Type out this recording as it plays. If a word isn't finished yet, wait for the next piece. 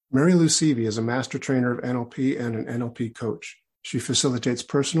Marilou Seavey is a master trainer of NLP and an NLP coach. She facilitates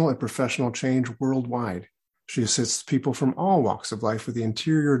personal and professional change worldwide. She assists people from all walks of life with the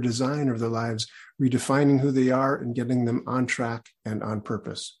interior design of their lives, redefining who they are and getting them on track and on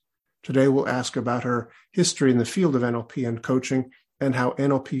purpose. Today, we'll ask about her history in the field of NLP and coaching and how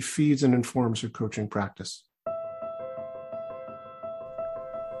NLP feeds and informs her coaching practice.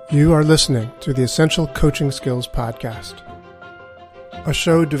 You are listening to the Essential Coaching Skills Podcast, a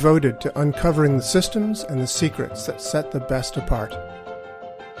show devoted to uncovering the systems and the secrets that set the best apart,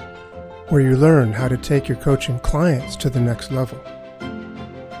 where you learn how to take your coaching clients to the next level,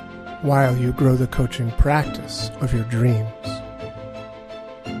 while you grow the coaching practice of your dreams.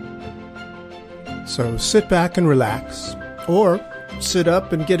 So sit back and relax, or sit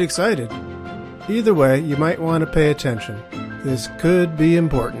up and get excited. Either way, you might want to pay attention. This could be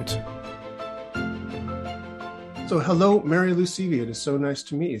important. So hello, Marilou Seavey. It is so nice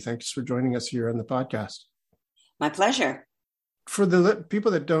to meet you. Thanks for joining us here on the podcast. My pleasure. For the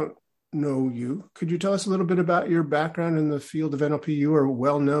people that don't know you, could you tell us a little bit about your background in the field of NLP? You are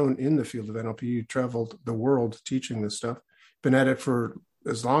well known in the field of NLP. You traveled the world teaching this stuff. Been at it for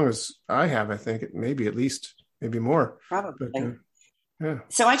as long as I have, I think. Maybe at least, maybe more. Probably. But, yeah.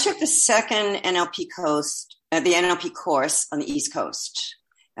 So I took the second NLP course on the East Coast.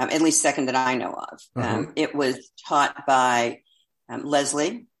 At least second that I know of. It was taught by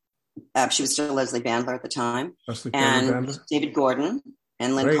Leslie. She was still Leslie Bandler at the time. And David Gordon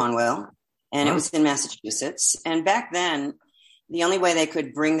and Lynn Conwell. And It was in Massachusetts. And back then, the only way they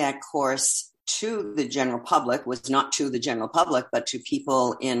could bring that course to the general public was not to the general public, but to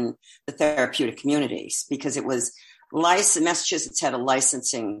people in the therapeutic communities, because it was Massachusetts had a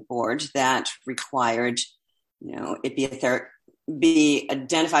licensing board that required, it be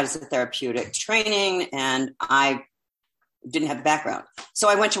identified as a therapeutic training, and I didn't have the background. So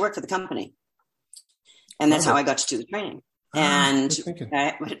I went to work for the company, and that's how I got to do the training. And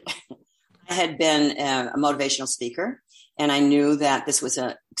I had been a motivational speaker, and I knew that this was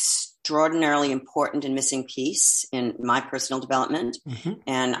an extraordinarily important and missing piece in my personal development.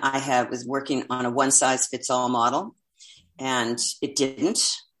 And I was working on a one-size-fits-all model, and it didn't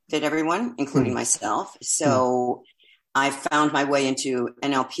fit everyone, including myself. So I found my way into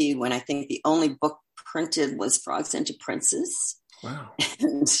NLP when I think the only book printed was Frogs into Princes. Wow.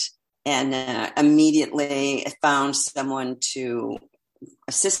 And immediately I found someone to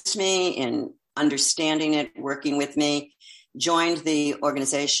assist me in understanding it, working with me, joined the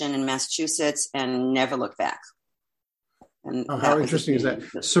organization in Massachusetts, and never looked back. And how interesting is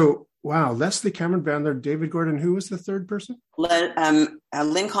that? So, wow, Leslie Cameron Bandler, David Gordon, who was the third person?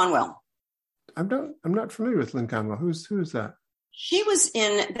 Lynn Conwell. I'm not familiar with Lynn Conwell. Who is that? She was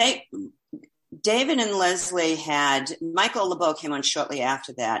David and Leslie had, Michael LeBeau came on shortly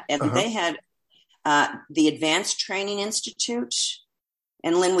after that, and they had the Advanced Training Institute,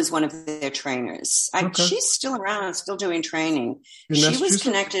 and Lynn was one of their trainers. She's still around, still doing training. She was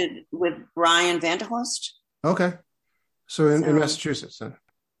connected with Brian Vanderhorst. Okay. So in Massachusetts then?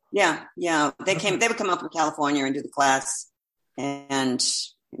 Yeah. They would come up from California and do the class, and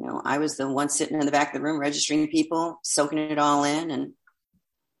I was the one sitting in the back of the room registering people, soaking it all in. And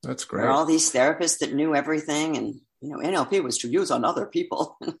that's great. There were all these therapists that knew everything, and NLP was to use on other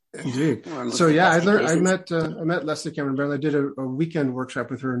people. Indeed. So I met Leslie Cameron Bandler. I did a weekend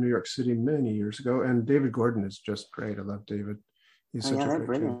workshop with her in New York City many years ago, and David Gordon is just great. I love David. He's such a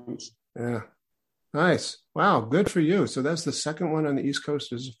great kid. Yeah. Nice. Wow. Good for you. So that's the second one on the East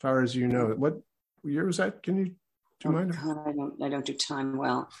Coast as far as you know. What year was that? Can you do you mind? God, I don't do time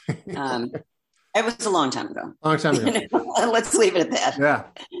well. It was a long time ago. Let's leave it at that. Yeah.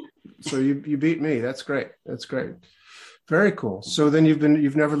 So you beat me. That's great. Very cool. So then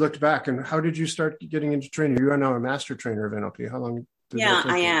you've never looked back. And how did you start getting into training? You are now a master trainer of NLP. How long?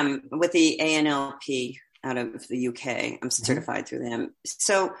 I am with the ANLP out of the UK. I'm certified through them.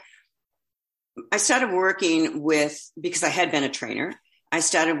 So I started working because I had been a trainer. I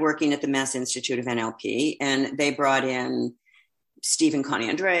started working at the Mass Institute of NLP, and they brought in Steve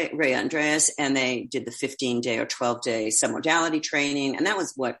and Ray Andreas, and they did the 15-day or 12-day submodality training. And that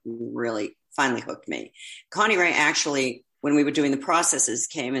was what really finally hooked me. Connie Ray actually, when we were doing the processes,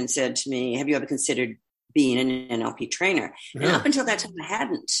 came and said to me, have you ever considered being an NLP trainer? Yeah. And up until that time, I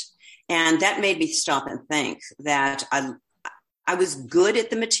hadn't. And that made me stop and think that I was good at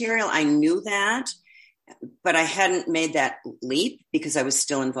the material. I knew that, but I hadn't made that leap because I was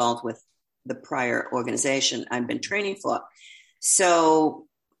still involved with the prior organization I'd been training for. So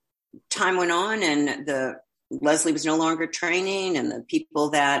time went on, and Leslie was no longer training, and the people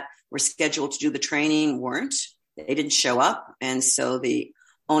that were scheduled to do the training weren't. They didn't show up. And so the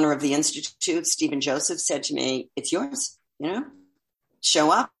owner of the Institute, Stephen Joseph, said to me, it's yours,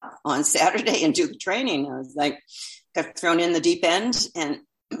 show up on Saturday and do the training. I was like, got thrown in the deep end and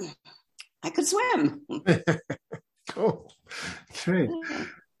I could swim. Cool. Great.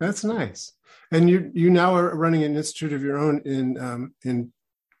 That's nice. And you now are running an institute of your own in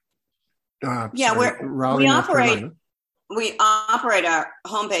Raleigh, North Carolina. We operate our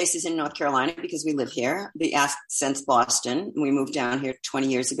home base is in North Carolina because we live here. Since Boston. We moved down here 20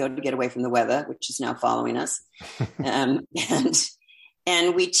 years ago to get away from the weather, which is now following us.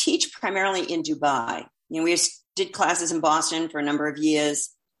 And we teach primarily in Dubai. We did classes in Boston for a number of years,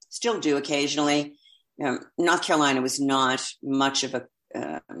 still do occasionally. North Carolina was not much of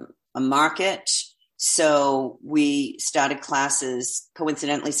a market. So we started classes.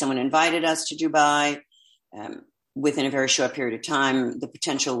 Coincidentally, someone invited us to Dubai. Within a very short period of time, the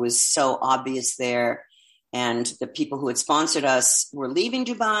potential was so obvious there. And the people who had sponsored us were leaving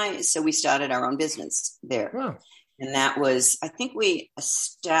Dubai. So we started our own business there. Wow. And that was, I think we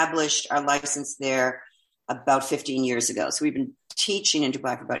established our license there about 15 years ago. So we've been teaching in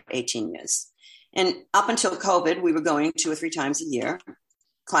Dubai for about 18 years. And up until COVID, we were going 2 or 3 times a year.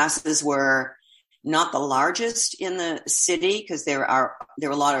 Classes were not the largest in the city because there were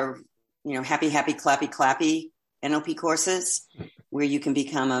a lot of, happy, clappy NLP courses where you can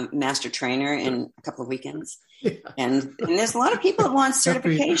become a master trainer in a couple of weekends. Yeah. And there's a lot of people that want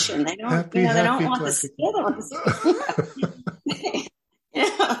certification. They don't, they don't want the skill.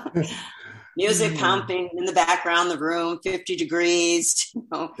 Music pumping in the background, the room, 50 degrees,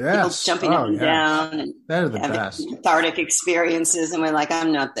 people jumping up and down and that are the best. Cathartic experiences. And we're like,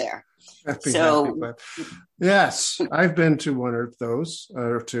 I'm not there. Happy. Yes, I've been to one of those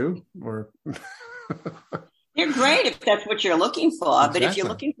or two or They're great if that's what you're looking for. Exactly. But if you're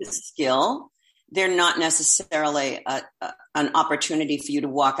looking for skill, they're not necessarily an opportunity for you to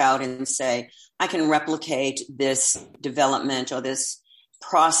walk out and say, I can replicate this development or this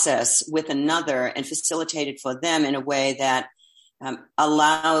process with another and facilitate it for them in a way that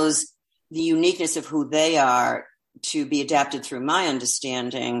allows the uniqueness of who they are to be adapted through my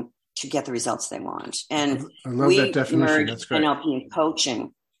understanding to get the results they want. And I love that definition. That's great. NLP and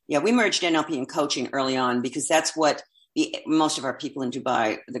coaching. Yeah, we merged NLP and coaching early on because that's what most of our people in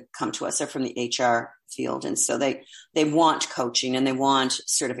Dubai that come to us are from the HR field. And so they want coaching and they want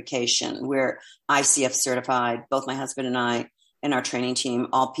certification. We're ICF certified, both my husband and I and our training team,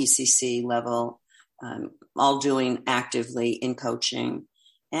 all PCC level, all doing actively in coaching.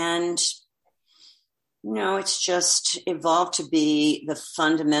 And, it's just evolved to be the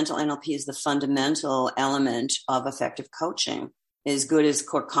fundamental, NLP is the fundamental element of effective coaching. As good as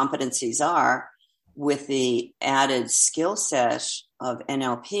core competencies are, with the added skill set of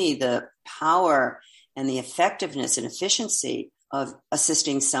NLP, the power and the effectiveness and efficiency of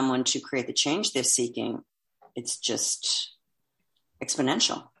assisting someone to create the change they're seeking, it's just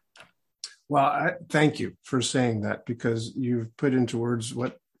exponential. Well, thank you for saying that because you've put into words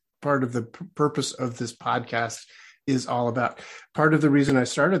what part of the purpose of this podcast is all about. Part of the reason I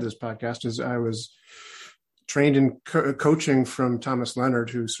started this podcast is I was trained in coaching from Thomas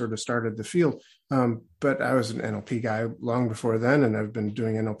Leonard, who sort of started the field. But I was an NLP guy long before then, and I've been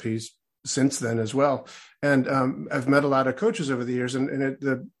doing NLPs since then as well. And I've met a lot of coaches over the years, and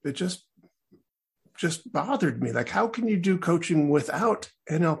it just bothered me. Like, how can you do coaching without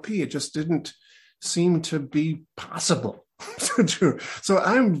NLP? It just didn't seem to be possible to do. So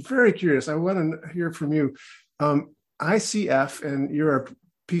I'm very curious. I want to hear from you. ICF, and you're a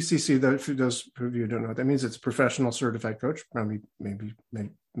PCC, for those of you who don't know what that means, it's professional certified coach. Probably, maybe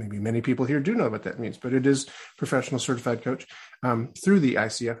many people here do know what that means, but it is professional certified coach through the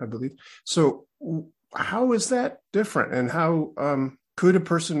ICF, I believe. So how is that different? And how could a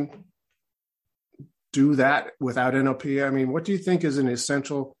person do that without NLP? I mean, what do you think is an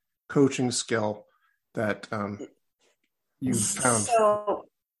essential coaching skill that you've found?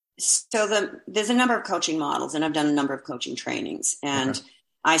 There's a number of coaching models, and I've done a number of coaching trainings. And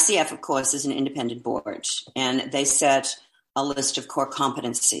ICF, of course, is an independent board, and they set a list of core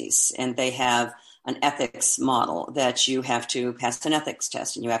competencies, and they have an ethics model that you have to pass an ethics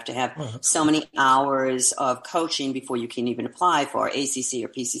test, and you have to have so many hours of coaching before you can even apply for ACC or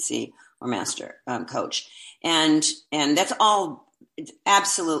PCC or master coach. And that's all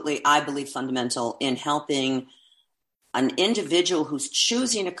absolutely, I believe, fundamental in helping an individual who's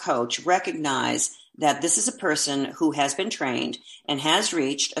choosing a coach recognize that this is a person who has been trained and has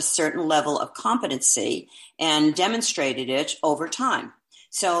reached a certain level of competency and demonstrated it over time.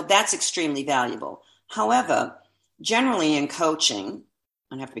 So that's extremely valuable. However, generally in coaching,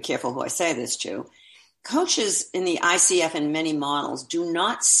 I have to be careful who I say this to, coaches in the ICF and many models do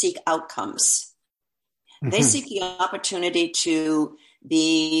not seek outcomes. They Mhm. seek the opportunity to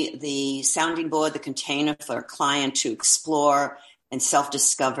be the sounding board, the container for a client to explore and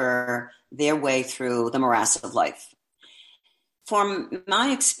self-discover their way through the morass of life. From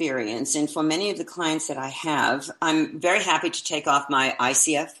my experience and for many of the clients that I have, I'm very happy to take off my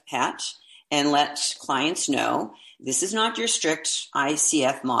ICF hat and let clients know this is not your strict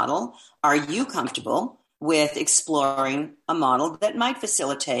ICF model. Are you comfortable with exploring a model that might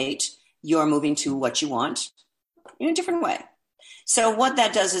facilitate your moving to what you want in a different way? So what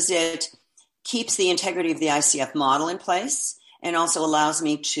that does is it keeps the integrity of the ICF model in place and also allows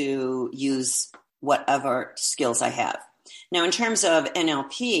me to use whatever skills I have. Now, in terms of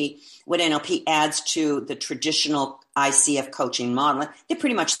NLP, what NLP adds to the traditional ICF coaching model, they're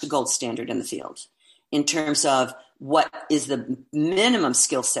pretty much the gold standard in the field in terms of what is the minimum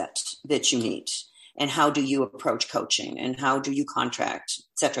skill set that you need and how do you approach coaching and how do you contract,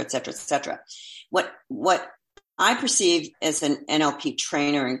 et cetera, et cetera, et cetera. What I perceive as an NLP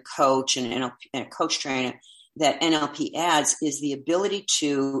trainer and coach and a coach trainer that NLP adds is the ability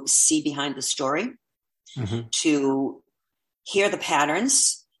to see behind the story, Mhm. to hear the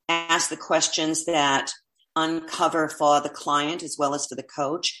patterns, ask the questions that uncover for the client as well as for the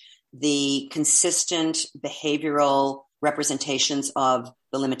coach the consistent behavioral representations of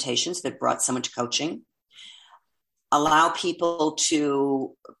the limitations that brought someone to coaching, allow people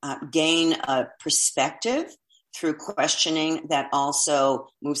to gain a perspective through questioning that also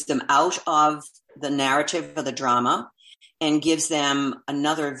moves them out of the narrative or the drama and gives them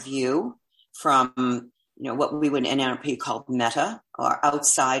another view from what we would in NLP call meta, or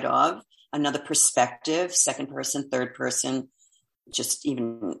outside of, another perspective, second person, third person, just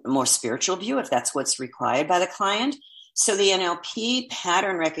even a more spiritual view if that's what's required by the client. So the NLP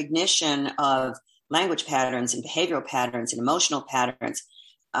pattern recognition of language patterns and behavioral patterns and emotional patterns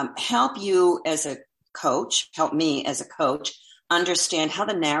help you as a coach, help me as a coach, understand how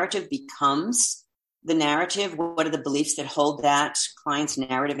the narrative becomes the narrative, what are the beliefs that hold that client's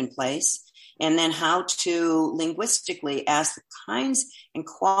narrative in place, and then how to linguistically ask the kinds and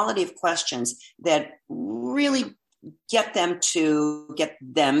quality of questions that really get them,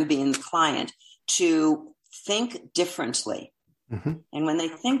 being the client, to think differently. Mm-hmm. And when they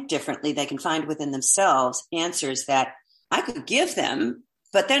think differently, they can find within themselves answers that I could give them,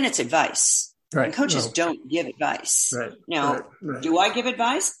 but then it's advice. Right. And coaches don't give advice. Right. Right. Do I give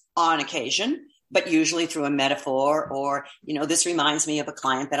advice? On occasion, but usually through a metaphor or, this reminds me of a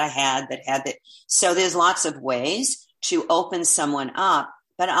client that I had that had that. So there's lots of ways to open someone up,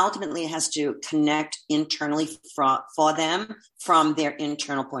 but ultimately it has to connect internally for them from their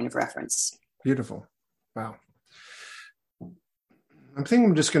internal point of reference. Beautiful. Wow. I'm thinking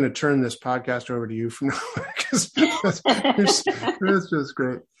I'm just going to turn this podcast over to you from now on because that's just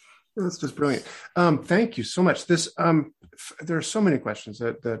great. That's just brilliant. Thank you so much. There are so many questions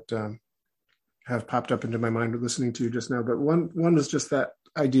that have popped up into my mind listening to you just now, but one is just that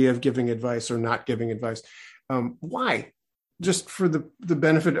idea of giving advice or not giving advice. Why? Just for the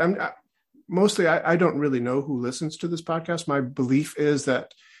benefit. Mostly, I don't really know who listens to this podcast. My belief is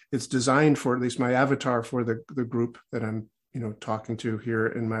that it's designed for, at least my avatar for the group that I'm talking to here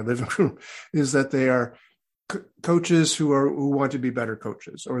in my living room, is that they are coaches who want to be better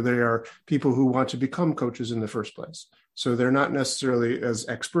coaches, or they are people who want to become coaches in the first place. So they're not necessarily as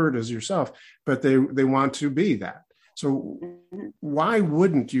expert as yourself, but they want to be that. So why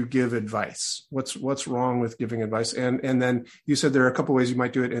wouldn't you give advice? What's wrong with giving advice? And then you said there are a couple ways you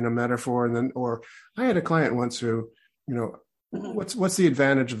might do it in a metaphor, or I had a client once who, what's the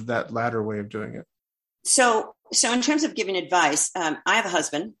advantage of that latter way of doing it? So in terms of giving advice, I have a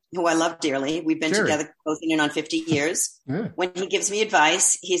husband who I love dearly. We've been together closing in on 50 years. Yeah. When he gives me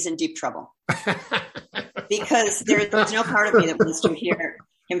advice, he's in deep trouble because there's no part of me that wants to hear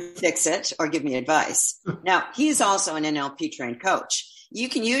him fix it or give me advice. Now, he's also an NLP trained coach. You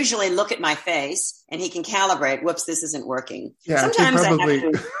can usually look at my face and he can calibrate, whoops, this isn't working. Yeah, sometimes I have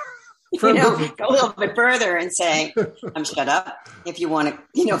to go a little bit further and say, shut up. If you want to,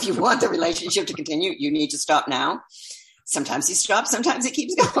 if you want the relationship to continue, you need to stop now. Sometimes he stops, sometimes it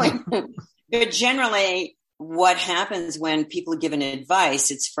keeps going. But generally, what happens when people are given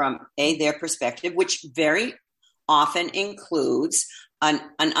advice, it's from their perspective, which very often includes an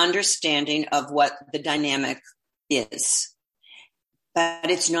understanding of what the dynamic is. But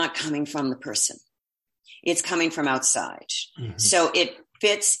it's not coming from the person. It's coming from outside. Mm-hmm. So it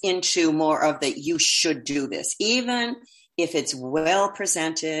fits into more of the you should do this, even if it's well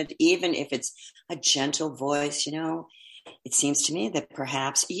presented, even if it's a gentle voice, it seems to me that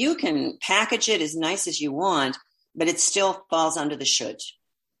perhaps you can package it as nice as you want, but it still falls under the should.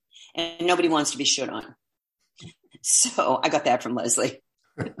 And nobody wants to be should on. So I got that from Leslie.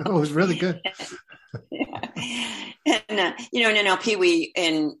 Oh, it was really good. Yeah. And, in NLP,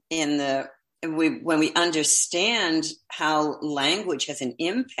 when we understand how language has an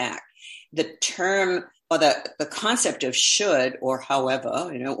impact, the term or the concept of should or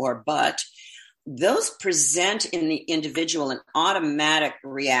however, or but, those present in the individual an automatic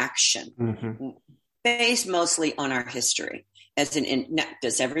reaction based mostly on our history.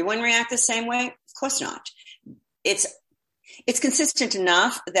 Does everyone react the same way? Of course not. It's consistent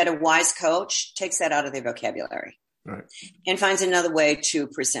enough that a wise coach takes that out of their vocabulary. Right. And finds another way to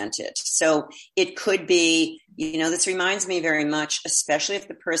present it. So it could be, this reminds me very much, especially if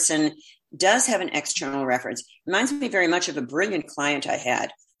the person does have an external reference, reminds me very much of a brilliant client I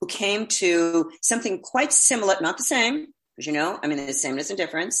had who came to something quite similar, not the same, because, there's sameness and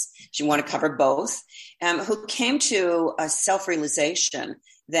difference. You want to cover both, who came to a self-realization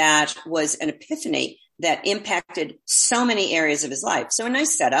that was an epiphany that impacted so many areas of his life. So a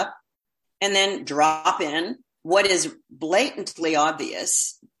nice setup, and then drop in what is blatantly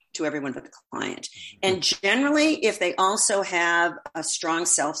obvious to everyone but the client. And generally, if they also have a strong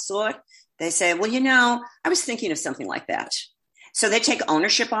self-sort, they say, well, I was thinking of something like that. So they take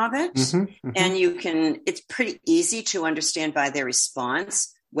ownership of it. And it's pretty easy to understand by their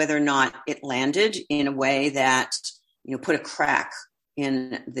response whether or not it landed in a way that, put a crack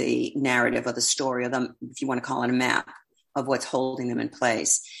in the narrative of the story, or them, if you want to call it a map of what's holding them in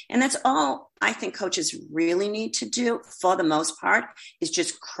place. And that's all I think coaches really need to do for the most part, is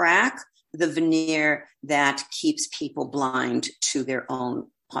just crack the veneer that keeps people blind to their own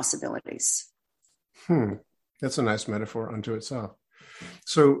possibilities. That's a nice metaphor unto itself.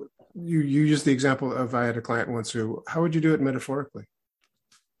 So you used the example of, I had a client once who, how would you do it metaphorically?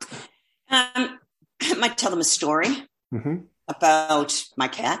 I might tell them a story about my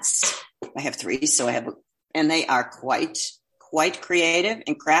cats. I have 3, and they are quite creative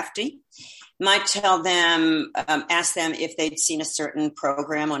and crafty. Might tell them, ask them if they'd seen a certain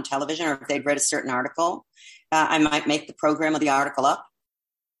program on television or if they'd read a certain article. I might make the program or the article up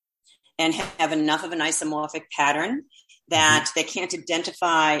and have enough of an isomorphic pattern that they can't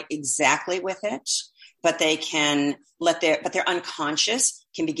identify exactly with it, but they can but their unconscious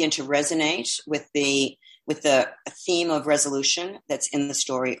can begin to resonate with the theme of resolution that's in the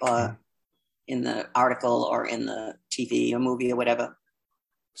story or in the article or in the TV or movie or whatever.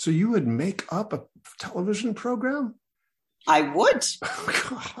 So you would make up a television program? I would. Oh,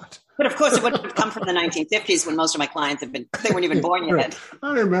 God. But of course, it would have come from the 1950s when most of my clients they weren't even born yet. Right.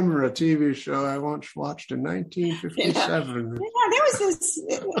 I remember a TV show I once watched in 1957. There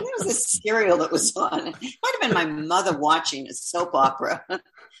was this serial that was on. It might have been my mother watching a soap opera. But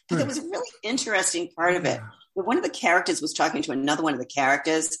there was a really interesting part of it. One of the characters was talking to another one of the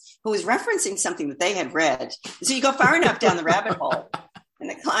characters who was referencing something that they had read. So you go far enough down the rabbit hole,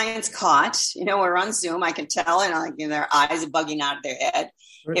 and the client's caught. We're on Zoom. I can tell, and their eyes are bugging out of their head.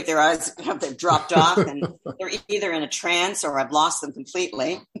 Right. If their eyes they've dropped off, and they're either in a trance or I've lost them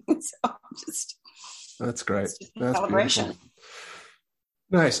completely. That's great. That's celebration. Beautiful.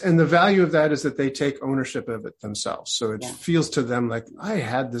 Nice. And the value of that is that they take ownership of it themselves. So it feels to them like, I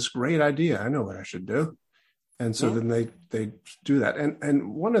had this great idea. I know what I should do. And so then they do that.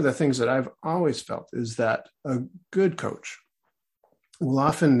 And one of the things that I've always felt is that a good coach will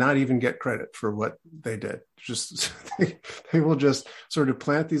often not even get credit for what they did. Just they will just sort of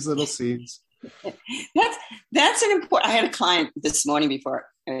plant these little seeds. That's an important. I had a client this morning before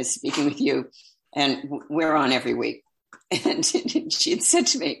I was speaking with you, and we're on every week. And she had said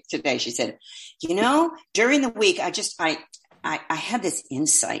to me today, she said, during the week, I had this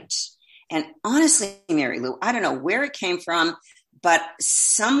insight. And honestly, Marilou, I don't know where it came from, but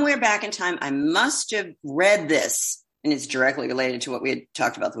somewhere back in time, I must have read this. And it's directly related to what we had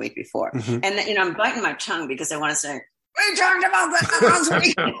talked about the week before. And I'm biting my tongue because I want to say, we talked about that last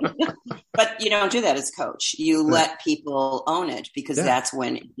week. But you don't do that as coach. You let people own it because that's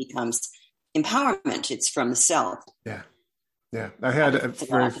when it becomes empowerment. It's from the self. Yeah. I had a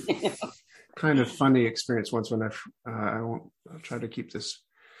very kind of funny experience once when I'll try to keep this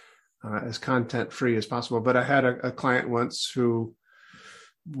as content free as possible. But I had a client once who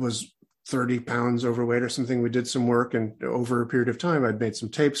was 30 pounds overweight or something. We did some work, and over a period of time, I'd made some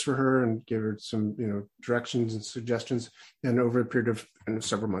tapes for her and gave her some, directions and suggestions. And over a period of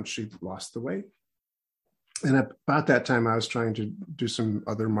several months, she lost the weight. And about that time, I was trying to do some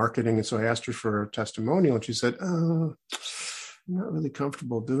other marketing. And so I asked her for a testimonial, and she said, I'm not really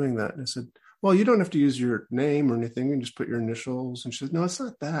comfortable doing that. And I said, well, you don't have to use your name or anything. You can just put your initials. And she said, no, it's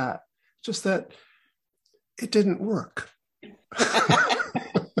not that. It's just that it didn't work.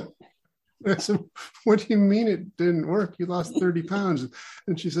 I said, what do you mean it didn't work? You lost 30 pounds.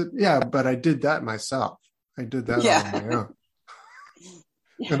 And she said, yeah, but I did that myself. I did that all on my own.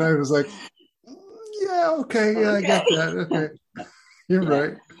 Yeah. And I was like, yeah, okay. Yeah, I get that. Okay. You're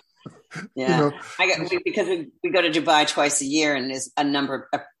right. Yeah. Because we go to Dubai twice a year, and there's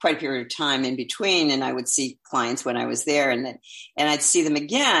quite a period of time in between. And I would see clients when I was there, and I'd see them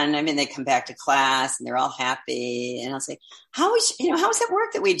again. I mean, they come back to class and they're all happy. And I'll say, how was that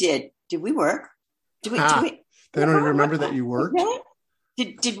work that we did? Did we work? Did we? They don't even remember that you worked. Really?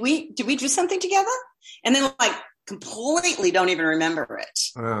 Did we do something together? And then like completely don't even remember it.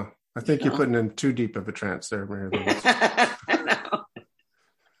 Wow. I think you're putting in too deep of a trance there, Marilou.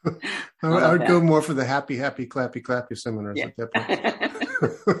 I would go more for the happy, clappy seminars at that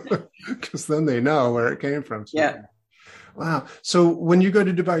point. Because then they know where it came from. So. Yeah. Wow. So when you go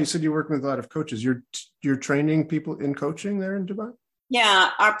to Dubai, you said you're working with a lot of coaches. You're training people in coaching there in Dubai? Yeah,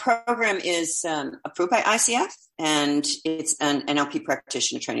 our program is approved by ICF, and it's an NLP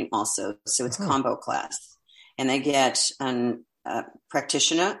practitioner training also. So it's a combo class. And they get a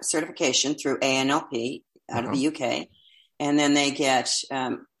practitioner certification through ANLP out of the UK. And then they get,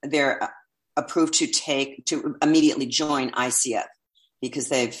 they're approved to immediately join ICF because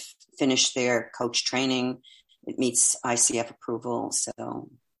they've finished their coach training. It meets ICF approval. So,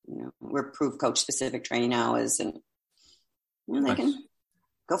 we're approved coach specific training hours, and they can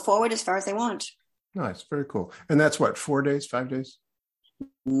go forward as far as they want. Nice. Very cool. And that's what, 4 days, 5 days?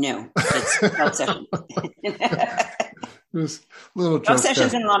 No, it's 12 sessions. Just little 12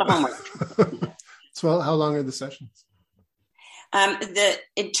 sessions and a lot of homework. So how long are the sessions?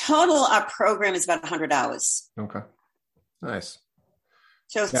 In total, our program is about 100 hours. Okay. Nice.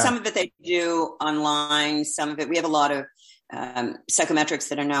 So some of it they do online. Some of it, we have a lot of psychometrics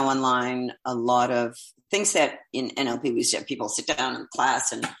that are now online, a lot of things that in NLP, we used to have people sit down in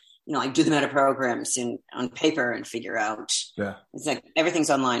class and, like do the meta programs on paper and figure out. Yeah. It's like everything's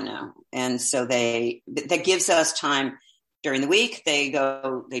online now. And so that gives us time during the week. They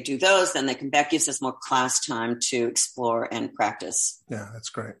do those, then they come back, gives us more class time to explore and practice. Yeah, that's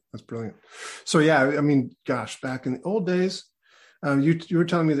great. That's brilliant. So yeah, I mean, gosh, back in the old days, you were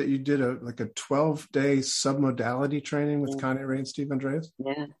telling me that you did a 12-day submodality training with Connie Ray and Steve Andreas.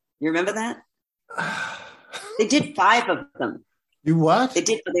 Yeah. You remember that? They did 5 of them. You what? They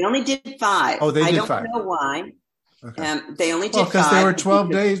did, but they only did 5. Oh, they did 5. I don't know why. Okay. They only did 5. Because they were 12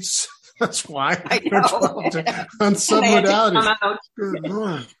 days. That's why. I know. On submodalities. Good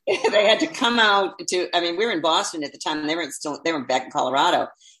Lord. They had to come out we were in Boston at the time, and they were back in Colorado.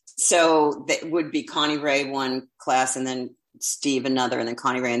 So that would be Connie Ray one class, and then Steve another, and then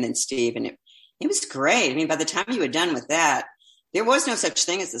Connie Ray, and then Steve. And it was great. I mean, by the time you were done with that, there was no such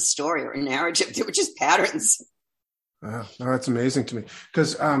thing as a story or a narrative. There were just patterns. Wow. No, that's amazing to me.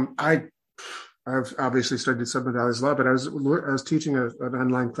 Because I've obviously studied submodalities a lot, but I was teaching an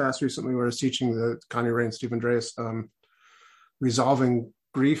online class recently where I was teaching the Connie Ray and Steve Andreas resolving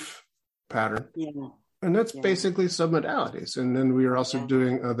grief pattern. Yeah. And that's basically submodalities. And then we were also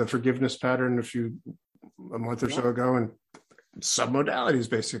doing the forgiveness pattern a month or so ago, and submodalities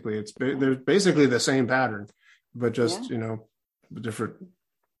basically. They're basically the same pattern, but just different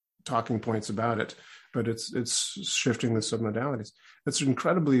talking points about it. But it's shifting the submodalities. It's an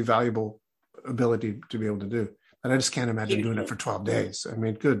incredibly valuable ability to be able to do. And I just can't imagine doing it for 12 days. I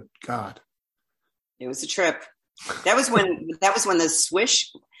mean, good God. It was a trip. That was when the swish,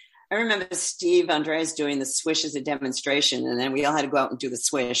 I remember Steve Andreas doing the swish as a demonstration, and then we all had to go out and do the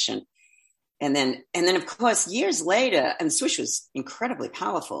swish. And then of course, years later, and the swish was incredibly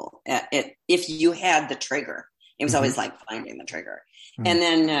powerful if you had the trigger. It was always like finding the trigger. Mm-hmm. And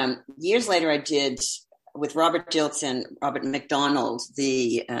then years later, I did with Robert Dilts and Robert McDonald,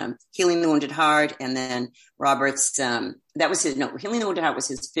 the Healing the Wounded Heart. And then Robert's, Healing the Wounded Heart was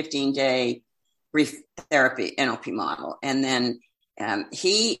his 15-day brief therapy NLP model. And then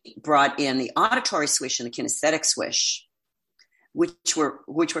he brought in the auditory swish and the kinesthetic swish, which were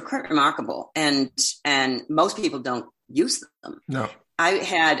quite remarkable. And most people don't use them. No. I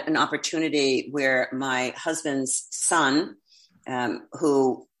had an opportunity where my husband's son,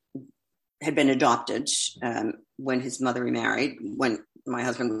 who had been adopted when his mother remarried, when my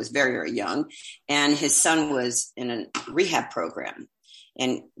husband was very, very young, and his son was in a rehab program.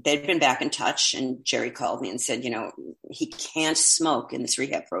 And they'd been back in touch, and Jerry called me and said, he can't smoke in this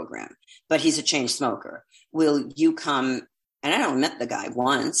rehab program, but he's a chain smoker. Will you come? And I only met the guy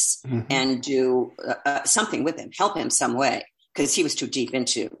once and do something with him, help him some way. because he was too deep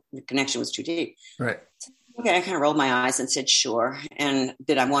into the connection was too deep. Right. Okay, I kind of rolled my eyes and said, sure. And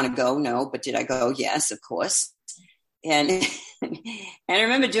did I want to go? No. But did I go? Yes, of course. And I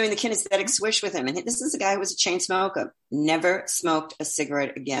remember doing the kinesthetic swish with him. And this is a guy who was a chain smoker, never smoked a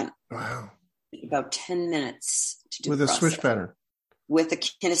cigarette again. Wow. About 10 minutes to do with a swish pattern. With a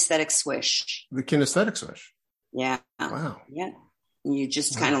kinesthetic swish. The kinesthetic swish. Yeah. Wow. Yeah. And you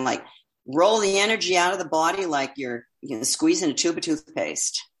just kind of like roll the energy out of the body like you're squeezing a tube of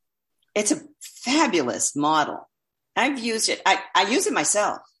toothpaste. It's a fabulous model. I've used it. I use it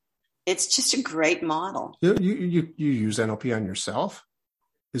myself. It's just a great model. You use NLP on yourself?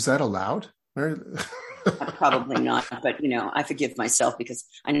 Is that allowed? Probably not, but I forgive myself because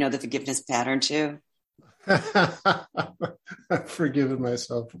I know the forgiveness pattern too. I've forgiven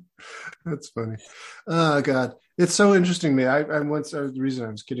myself. That's funny. Oh God, it's so interesting to me. I once the reason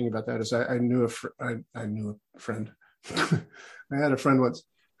I was kidding about that is I knew a friend. I had a friend once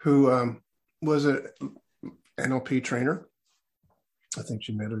who was an NLP trainer. I think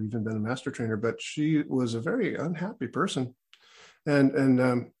she might have even been a master trainer, but she was a very unhappy person,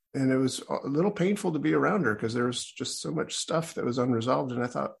 and it was a little painful to be around her because there was just so much stuff that was unresolved. And I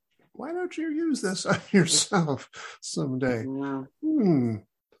thought, why don't you use this on yourself someday? Wow.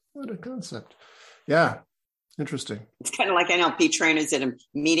 What a concept. Yeah. Interesting. It's kind of like NLP trainers at a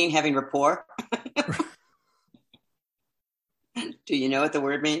meeting having rapport. Do you know what the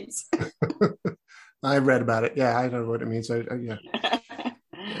word means? I read about it. Yeah, I know what it means. Yeah.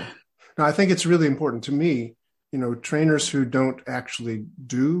 No, I think it's really important to me, trainers who don't actually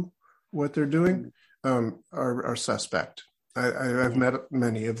do what they're doing are suspect. I've met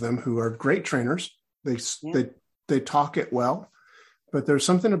many of them who are great trainers. They talk it well, but there's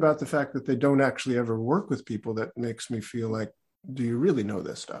something about the fact that they don't actually ever work with people that makes me feel like, do you really know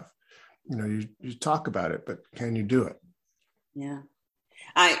this stuff? You talk about it, but can you do it? Yeah,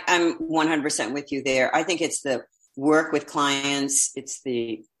 I'm 100% with you there. I think it's the work with clients. It's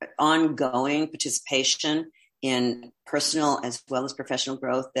the ongoing participation in personal as well as professional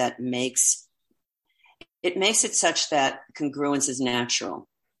growth that makes it such that congruence is natural.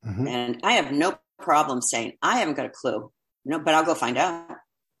 Mm-hmm. And I have no problem saying, I haven't got a clue, but I'll go find out.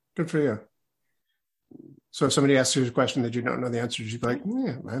 Good for you. So if somebody asks you a question that you don't know the answer, you'd be like,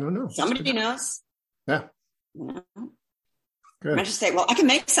 yeah, I don't know. Somebody knows. Yeah. Good. I just say, well, I can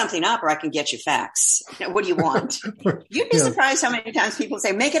make something up or I can get you facts. What do you want? You'd be surprised how many times people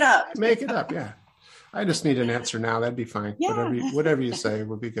say, make it up. Make it up, yeah. I just need an answer now. That'd be fine. Yeah. Whatever you say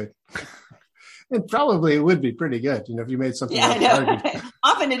would be good. And probably it would be pretty good, if you made something up.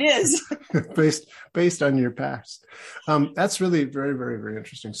 Often it is. based on your past. That's really very, very, very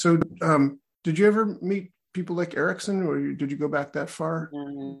interesting. So did you ever meet people like Erickson, or did you go back that far?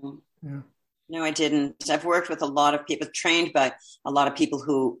 Yeah. No, I didn't. I've worked with a lot of people, trained by a lot of people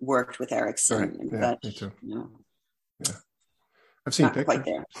who worked with Erickson. Right. Yeah, me too. Yeah. I've seen pictures. Quite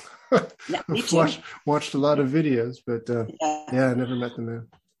there. Yeah, me too. Watched a lot of videos, but I never met the man.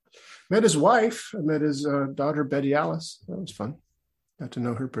 Met his wife. I met his daughter, Betty Alice. That was fun. Got to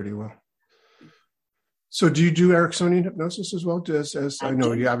know her pretty well. So do you do Ericksonian hypnosis as well? As I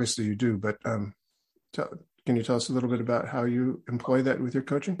know you obviously you do, but can you tell us a little bit about how you employ that with your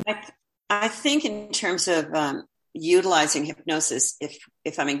coaching? I think in terms of utilizing hypnosis,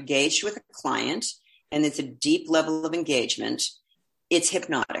 if I'm engaged with a client and it's a deep level of engagement, it's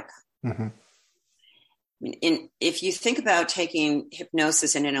hypnotic. Mm-hmm. I mean, if you think about taking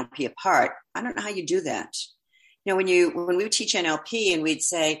hypnosis and NLP apart, I don't know how you do that. When we would teach NLP and we'd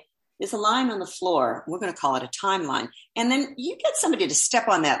say, there's a line on the floor, we're going to call it a timeline. And then you get somebody to step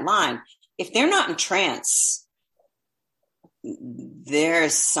on that line. If they're not in trance,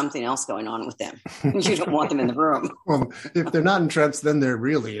 there's something else going on with them. You don't want them in the room. Well, if they're not in trance, then they're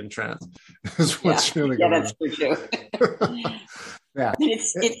really in trance. Is what's really going on. Yeah, that's true. Yeah.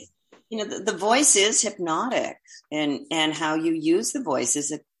 It's the voice is hypnotic, and how you use the voice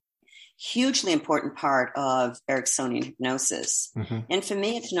is a hugely important part of Ericksonian hypnosis. Mm-hmm. And for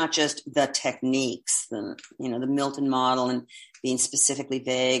me, it's not just the techniques, the Milton model and being specifically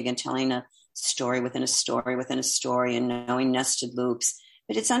vague and telling a story within a story within a story and knowing nested loops,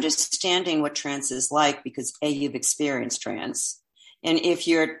 but it's understanding what trance is like because you've experienced trance. And if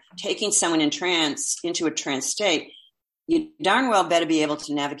you're taking someone in trance into a trance state, you darn well better be able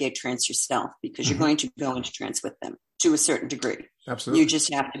to navigate trance yourself because you're going to go into trance with them to a certain degree. Absolutely. You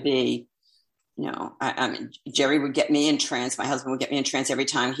just have to be, I mean, Jerry would get me in trance. My husband would get me in trance every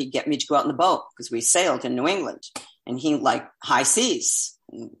time he'd get me to go out in the boat because we sailed in New England and he liked high seas,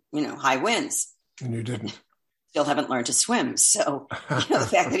 high winds. And you didn't. Still haven't learned to swim. So the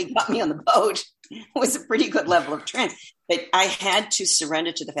fact that he got me on the boat was a pretty good level of trance. But I had to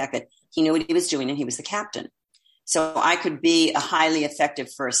surrender to the fact that he knew what he was doing and he was the captain. So I could be a highly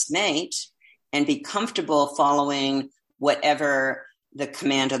effective first mate and be comfortable following whatever the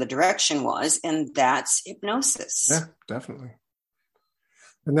command or the direction was. And that's hypnosis. Yeah, definitely.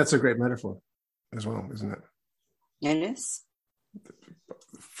 And that's a great metaphor as well, isn't it? It is.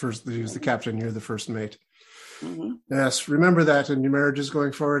 First, he's the captain, you're the first mate. Mm-hmm. Yes, remember that in your marriages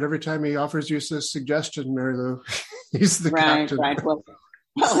going forward. Every time he offers you a suggestion, Marilou, he's the captain. Right. Well,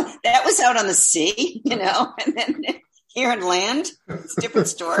 that was out on the sea, and then here in land, it's a different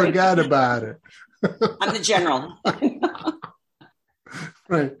story. Forgot about it. I'm the general.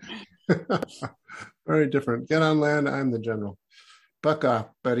 Right. Very different. Get on land, I'm the general. Buck off,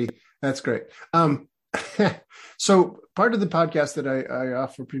 buddy. That's great. So part of the podcast that I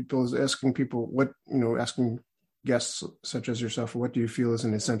offer people is asking people asking guests such as yourself, what do you feel is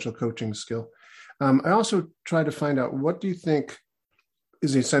an essential coaching skill? I also try to find out, what do you think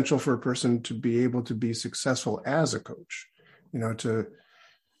is essential for a person to be able to be successful as a coach? To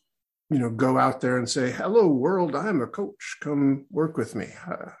go out there and say, hello world, I'm a coach, come work with me.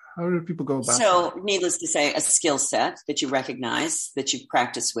 How do people go about So that? Needless to say, a skill set that you recognize, that you've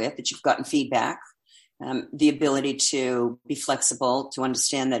practiced with, that you've gotten feedback, the ability to be flexible, to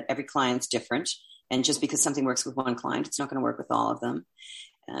understand that every client's different. And just because something works with one client, it's not going to work with all of them.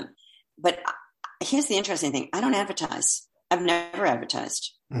 But here's the interesting thing. I don't advertise. I've never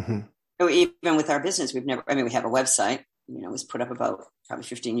advertised. Mm-hmm. Even with our business, we have a website, it was put up about probably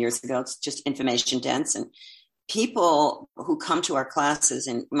 15 years ago. It's just information dense. And people who come to our classes,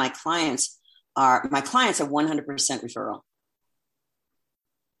 and my clients are 100% referral.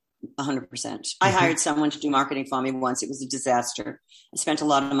 100%. Mm-hmm. I hired someone to do marketing for me once. It was a disaster. I spent a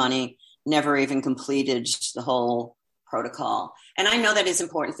lot of money, never even completed the whole protocol. And I know that is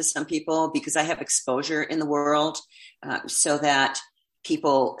important for some people because I have exposure in the world, so that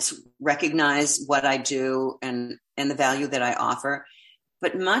people recognize what I do and the value that I offer.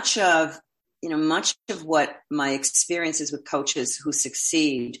 But much of what my experiences with coaches who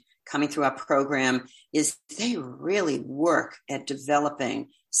succeed coming through our program is they really work at developing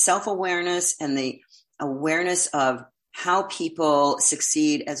self-awareness and the awareness of how people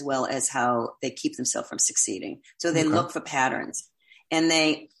succeed as well as how they keep themselves from succeeding. So they look for patterns, and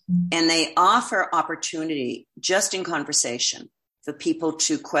they offer opportunity just in conversation for people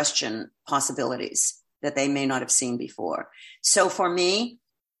to question possibilities that they may not have seen before. So for me,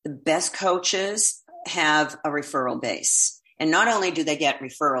 the best coaches have a referral base. And not only do they get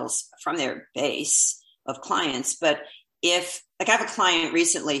referrals from their base of clients, but I have a client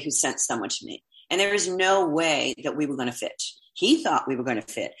recently who sent someone to me, and there is no way that we were going to fit. He thought we were going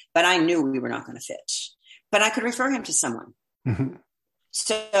to fit, but I knew we were not going to fit. But I could refer him to someone. Mm-hmm.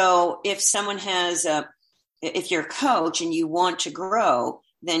 So if you're a coach and you want to grow,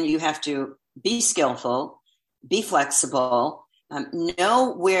 then you have to be skillful, be flexible,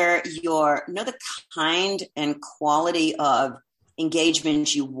 know the kind and quality of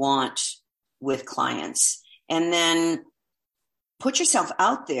engagement you want with clients, and then put yourself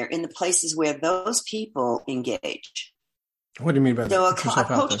out there in the places where those people engage. What do you mean by that? So a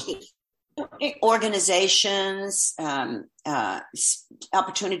coach, organizations,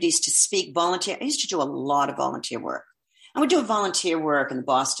 opportunities to speak, volunteer. I used to do a lot of volunteer work. I would do volunteer work in the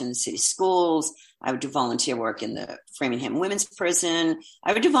Boston City Schools. I would do volunteer work in the Framingham Women's Prison.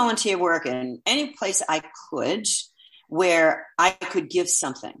 I would do volunteer work in any place I could where I could give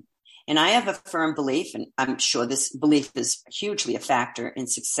something. And I have a firm belief, and I'm sure this belief is hugely a factor in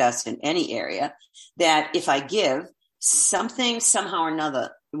success in any area, that if I give something, somehow or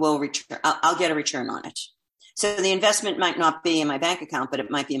another will return, I'll get a return on it. So the investment might not be in my bank account, but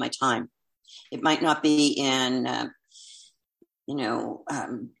it might be in my time. It might not be in,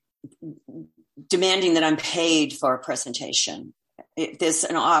 demanding that I'm paid for a presentation. If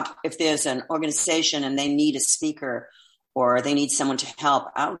there's an organization and they need a speaker or they need someone to help,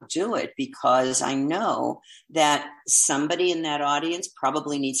 I'll do it because I know that somebody in that audience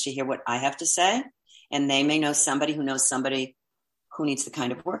probably needs to hear what I have to say, and they may know somebody who knows somebody who needs the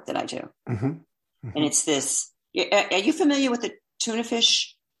kind of work that I do. Mm-hmm. Mm-hmm. And it's this. Are you familiar with the tuna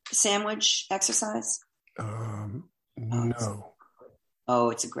fish sandwich exercise? No.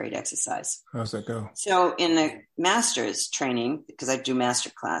 It's a great exercise. How's that go? So in the master's training, because I do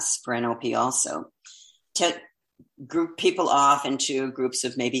master class for NLP also, to group people off into groups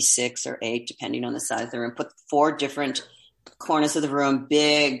of maybe 6 or 8, depending on the size of the room, put 4 different corners of the room,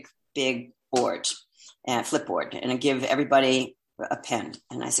 big board, and flipboard, and I give everybody a pen.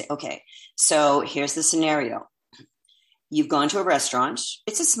 And I say, okay, so here's the scenario. You've gone to a restaurant.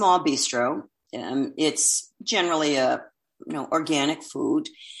 It's a small bistro. It's generally a organic food,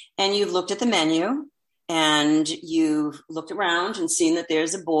 and you've looked at the menu and you've looked around and seen that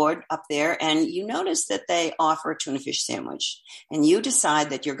there's a board up there, and you notice that they offer a tuna fish sandwich, and you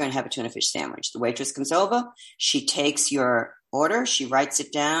decide that you're going to have a tuna fish sandwich. The waitress comes over, she takes your order, she writes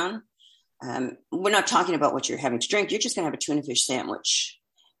it down. We're not talking about what you're having to drink. You're just going to have a tuna fish sandwich.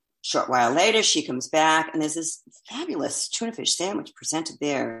 Short while later, she comes back, and there's this fabulous tuna fish sandwich presented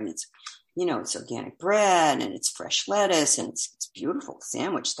there, and it's organic bread, and it's fresh lettuce, and it's beautiful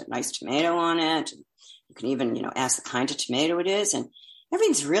sandwich. It's got nice tomato on it. You can even, ask the kind of tomato it is, and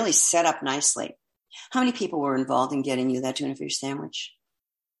everything's really set up nicely. How many people were involved in getting you that tuna fish sandwich?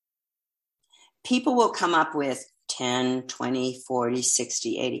 People will come up with 10, 20, 40,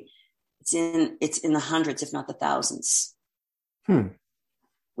 60, 80. It's in the hundreds, if not the thousands.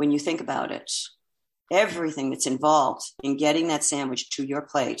 When you think about it, everything that's involved in getting that sandwich to your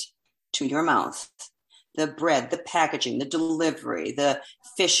plate, to your mouth, the bread, the packaging, the delivery, the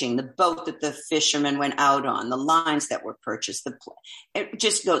fishing, the boat that the fishermen went out on, the lines that were purchased, it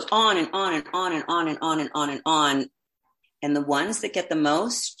just goes on and on and on and on and on and on and on. And the ones that get the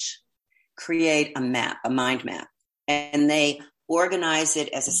most create a mind map, and they organize it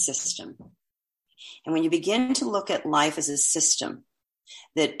as a system. And when you begin to look at life as a system,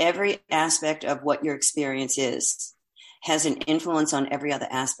 that every aspect of what your experience is has an influence on every other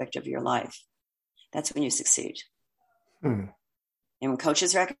aspect of your life, that's when you succeed. And when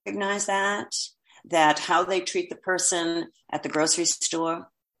coaches recognize that how they treat the person at the grocery store,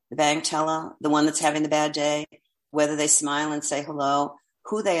 the bank teller, the one that's having the bad day, whether they smile and say hello,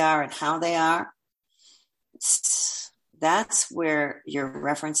 who they are and how they are, that's where your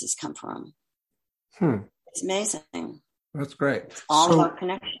references come from. It's amazing. That's great. It's all about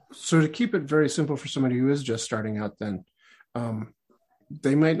connection. So to keep it very simple for somebody who is just starting out, then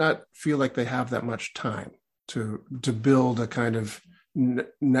they might not feel like they have that much time to build a kind of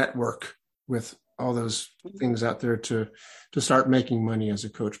network with all those things out there to start making money as a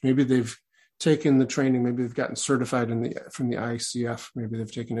coach. Maybe they've taken the training, maybe they've gotten certified from the ICF, maybe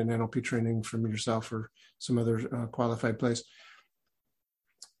they've taken an NLP training from yourself or some other qualified place.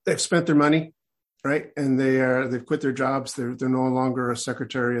 They've spent their money, right? And they've quit their jobs. They're no longer a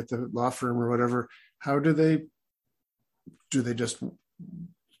secretary at the law firm or whatever. How do they just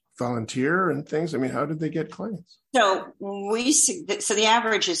volunteer and things? I mean, how did they get clients? So the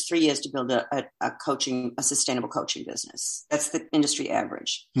average is 3 years to build a sustainable coaching business. That's the industry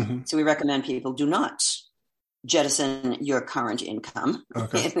average. So we recommend people do not jettison your current income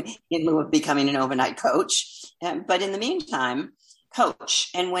in lieu of becoming an overnight coach. But in the meantime, coach.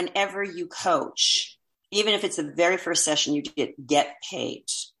 And whenever you coach, even if it's the very first session you get paid.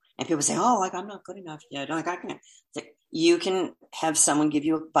 And people say, oh, I'm not good enough yet. I can't. You can have someone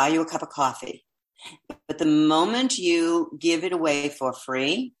buy you a cup of coffee. But the moment you give it away for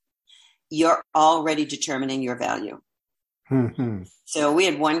free, you're already determining your value. So we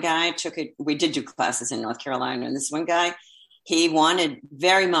had one guy we did do classes in North Carolina, and this one guy, he wanted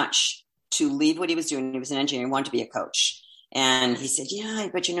very much to leave what he was doing. He was an engineer, he wanted to be a coach. And he said, yeah,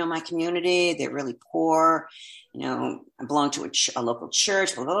 but my community, they're really poor. I belong to a local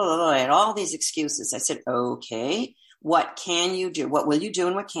church, blah, blah, blah, blah. I had all these excuses. I said, okay, what can you do? What will you do?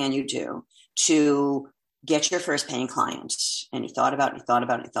 And what can you do to get your first paying client? And he thought about it.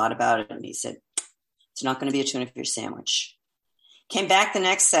 And he said, it's not going to be a tuna fish sandwich. Came back the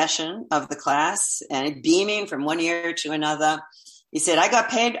next session of the class and beaming from one ear to another. He said, I got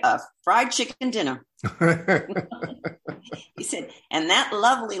paid a fried chicken dinner. He said, and that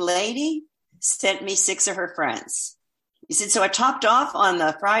lovely lady sent me 6 of her friends. He said, so I topped off on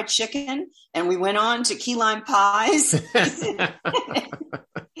the fried chicken and we went on to key lime pies.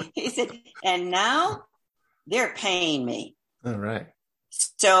 He said, and now they're paying me. All right.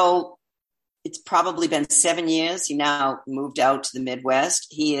 So it's probably been 7 years. He now moved out to the Midwest.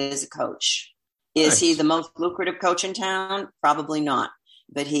 He is a coach. Is he the most lucrative coach in town? Probably not.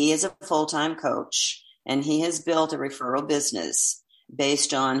 But he is a full-time coach, and he has built a referral business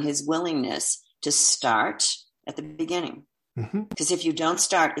based on his willingness to start at the beginning. Because if you don't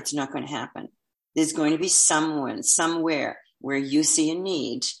start, it's not going to happen. There's going to be someone, somewhere where you see a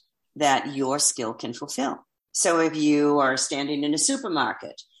need that your skill can fulfill. So if you are standing in a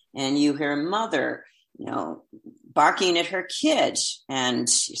supermarket and you hear a mother, barking at her kid, and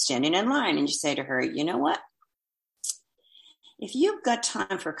you're standing in line and you say to her, you know what? If you've got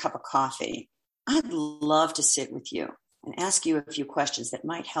time for a cup of coffee, I'd love to sit with you and ask you a few questions that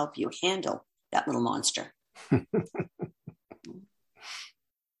might help you handle that little monster.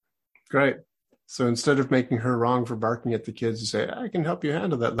 Great. So instead of making her wrong for barking at the kids, you say, I can help you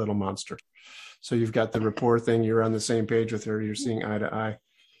handle that little monster. So you've got the rapport thing. You're on the same page with her. You're seeing eye to eye.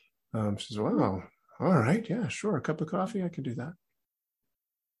 She says, wow, all right. Yeah, sure. A cup of coffee. I could do that.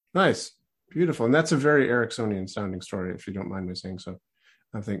 Nice. Beautiful. And that's a very Ericksonian sounding story, if you don't mind me saying so.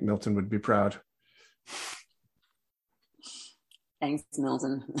 I think Milton would be proud. Thanks,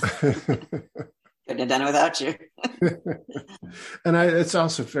 Milton. Couldn't have done it without you. And it's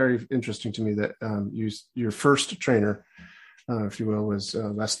also very interesting to me that your first trainer, if you will, was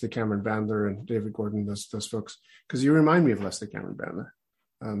Leslie Cameron Bandler and David Gordon, those folks, because you remind me of Leslie Cameron Bandler.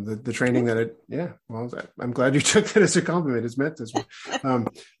 The training I'm glad you took that as a compliment. It's meant this way.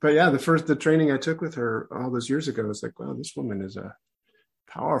 But yeah, the training I took with her all those years ago was like, wow, this woman is a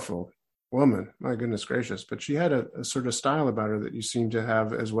powerful woman. My goodness gracious. But she had a sort of style about her that you seem to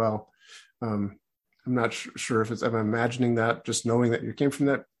have as well. I'm not sure if I'm imagining that, just knowing that you came from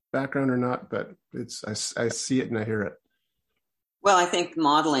that background or not, but I see it and I hear it. Well, I think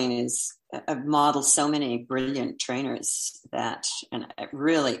modeling I've modeled so many brilliant trainers and I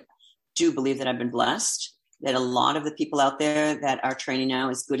really do believe that I've been blessed that a lot of the people out there that are training now,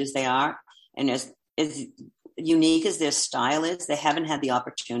 as good as they are, and as unique as their style is, they haven't had the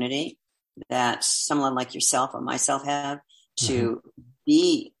opportunity that someone like yourself or myself have to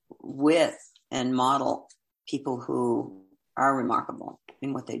be with and model people who are remarkable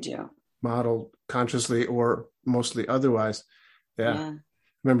in what they do. Model consciously or mostly otherwise. Yeah.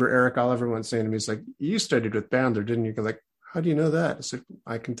 Remember Eric Oliver once saying to me, he's like, you studied with Bandler, didn't you? Like, how do you know that? I said,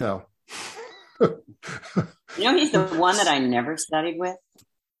 I can tell. He's the one that I never studied with.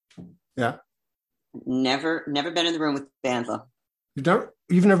 Yeah. Never been in the room with Bandler.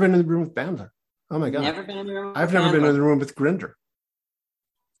 You've never been in the room with Bandler? Oh my God. Never been in the room with I've never been in the room with Grinder.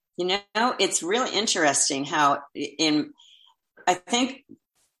 It's really interesting how I think,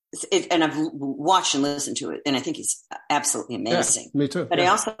 and I've watched and listened to it, and I think he's absolutely amazing. Yeah, me too. But I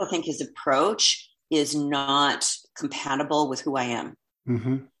also think his approach is not compatible with who I am.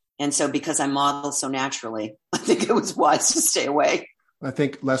 Mm-hmm. And so because I model so naturally, I think it was wise to stay away. I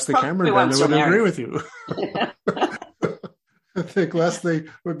think Leslie Cameron would agree with you. I think Leslie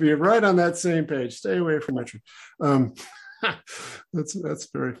would be right on that same page. Stay away from Richard. That's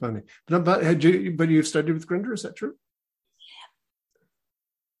very funny. But you've studied with Grinder, is that true?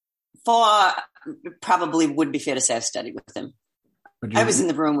 Probably would be fair to say I've studied with him. I was in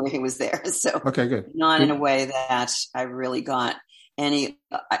the room where he was there, so okay, good. Not in a way that I really got any.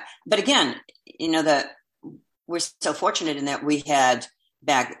 But again, we're so fortunate in that we had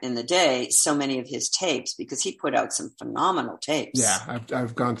back in the day so many of his tapes because he put out some phenomenal tapes. Yeah,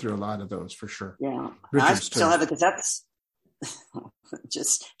 I've gone through a lot of those for sure. Yeah, I still have the cassettes.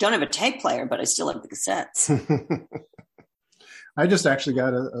 Just don't have a tape player, but I still have the cassettes. I just actually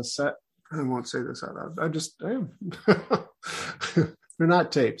got a set. I won't say this out loud. I am. They're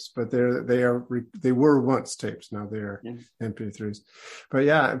not tapes, but they were once tapes. Now they're MP3s. But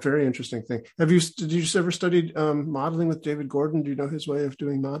yeah, a very interesting thing. Did you ever study modeling with David Gordon? Do you know his way of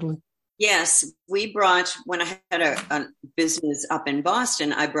doing modeling? Yes, when I had a business up in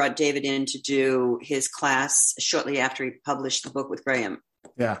Boston, I brought David in to do his class shortly after he published the book with Graham.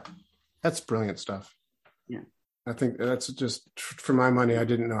 Yeah, that's brilliant stuff. Yeah. I think that's just, for my money, I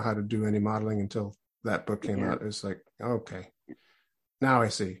didn't know how to do any modeling until that book came out. It's like, okay, now I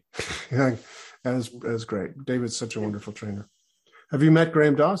see. That was great. David's such a wonderful trainer. Have you met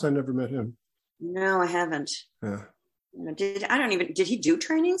Graham Dawes? I never met him. No, I haven't. Yeah. Did he do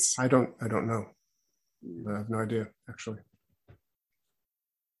trainings? I don't know. I have no idea, actually.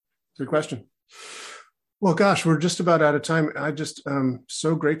 Good question. Well, gosh, we're just about out of time. I just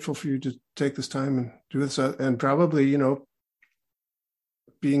so grateful for you to take this time and do this. And probably,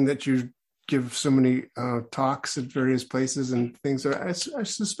 being that you give so many talks at various places and things, I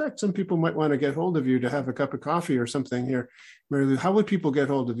suspect some people might want to get hold of you to have a cup of coffee or something here. Marilou, how would people get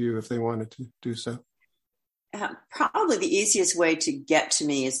hold of you if they wanted to do so? Probably the easiest way to get to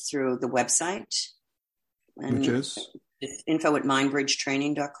me is through the website. Which is? It's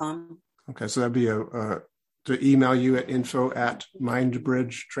info@mindbridgetraining.com. Okay, so that'd be to email you at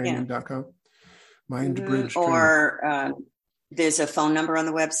info@mindbridgetraining.com. Mindbridge or there's a phone number on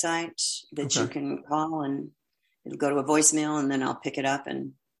the website that you can call, and it'll go to a voicemail, and then I'll pick it up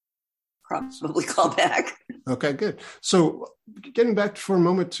and probably call back. Okay, good. So getting back for a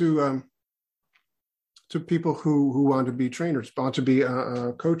moment to people who want to be trainers, want to be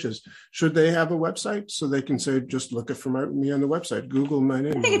coaches, should they have a website so they can say, just look for me on the website, Google my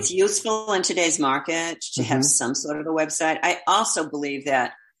name? I think it's useful in today's market to have some sort of a website. I also believe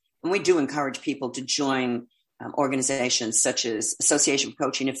that, and we do encourage people to join organizations such as Association for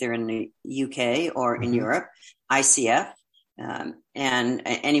Coaching if they're in the UK or in Europe, ICF, and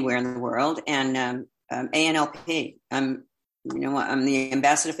anywhere in the world, and ANLP. I'm the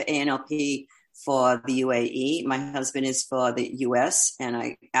ambassador for ANLP for the UAE. My husband is for the US, and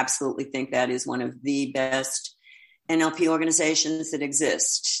I absolutely think that is one of the best NLP organizations that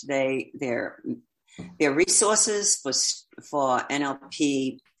exist. Their resources for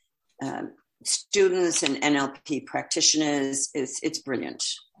NLP students and NLP practitioners it's brilliant.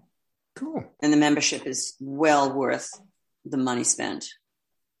 Cool. And the membership is well worth the money spent.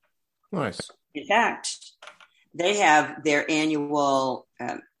 Nice. In fact, they have their annual,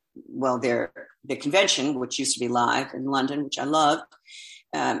 their convention, which used to be live in London, which I loved,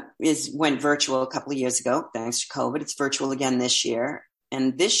 went virtual a couple of years ago, thanks to COVID. It's virtual again this year.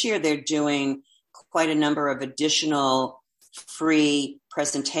 And this year they're doing quite a number of additional free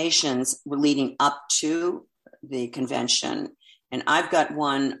presentations leading up to the convention. And I've got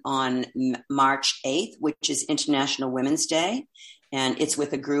one on March 8th, which is International Women's Day. And it's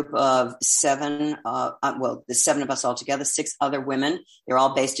with a group of seven, the seven of us all together, 6 other women. They're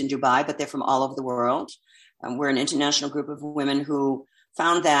all based in Dubai, but they're from all over the world. We're an international group of women who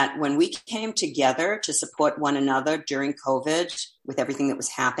found that when we came together to support one another during COVID with everything that was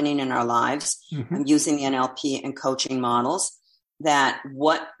happening in our lives, using the NLP and coaching models, that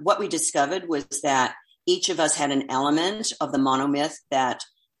what we discovered was that each of us had an element of the monomyth that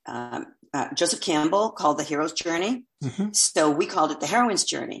Joseph Campbell called the hero's journey. So we called it the heroine's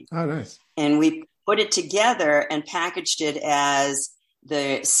journey. Oh, nice. And we put it together and packaged it as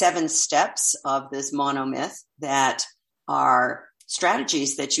the 7 steps of this monomyth that are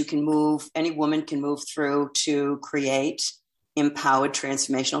strategies that any woman can move through to create empowered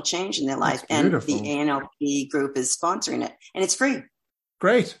transformational change in their life. And the ANLP group is sponsoring it, and it's free.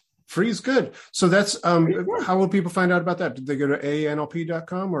 Great. Free is good. So that's, how will people find out about that? Did they go to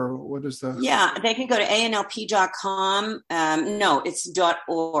anlp.com or what is the? Yeah, they can go to anlp.com. No, it's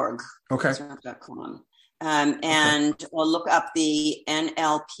 .org. Okay. It's not .com. Or look up the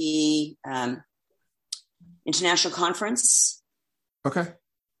NLP International Conference. Okay,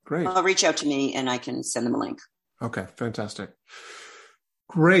 great. I'll reach out to me and I can send them a link. Okay, fantastic.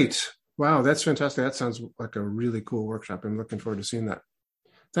 Great. Wow, that's fantastic. That sounds like a really cool workshop. I'm looking forward to seeing that.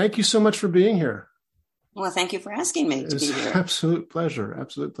 Thank you so much for being here. Well, thank you for asking me to be here. Absolute pleasure.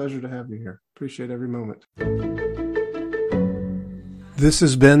 Absolute pleasure to have you here. Appreciate every moment. This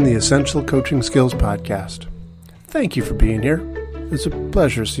has been the Essential Coaching Skills Podcast. Thank you for being here. It's a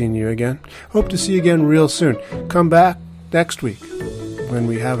pleasure seeing you again. Hope to see you again real soon. Come back next week when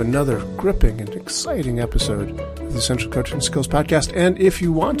we have another gripping and exciting episode of the Essential Coaching Skills Podcast. And if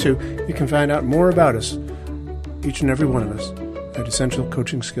you want to, you can find out more about us, each and every one of us, at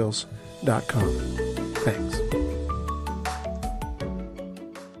essentialcoachingskills.com. Thanks.